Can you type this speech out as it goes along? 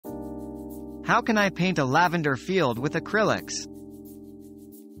How can I paint a lavender field with acrylics?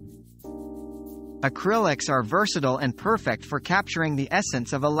 Acrylics are versatile and perfect for capturing the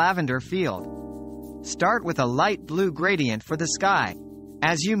essence of a lavender field. Start with a light blue gradient for the sky.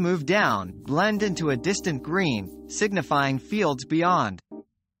 As you move down, blend into a distant green, signifying fields beyond.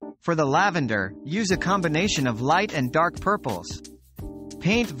 For the lavender, use a combination of light and dark purples.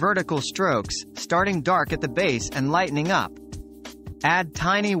 Paint vertical strokes, starting dark at the base and lightening up. Add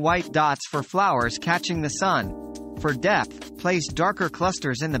tiny white dots for flowers catching the sun. For depth, place darker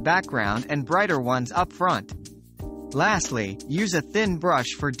clusters in the background and brighter ones up front. Lastly, use a thin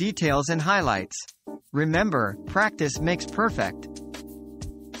brush for details and highlights. Remember, practice makes perfect.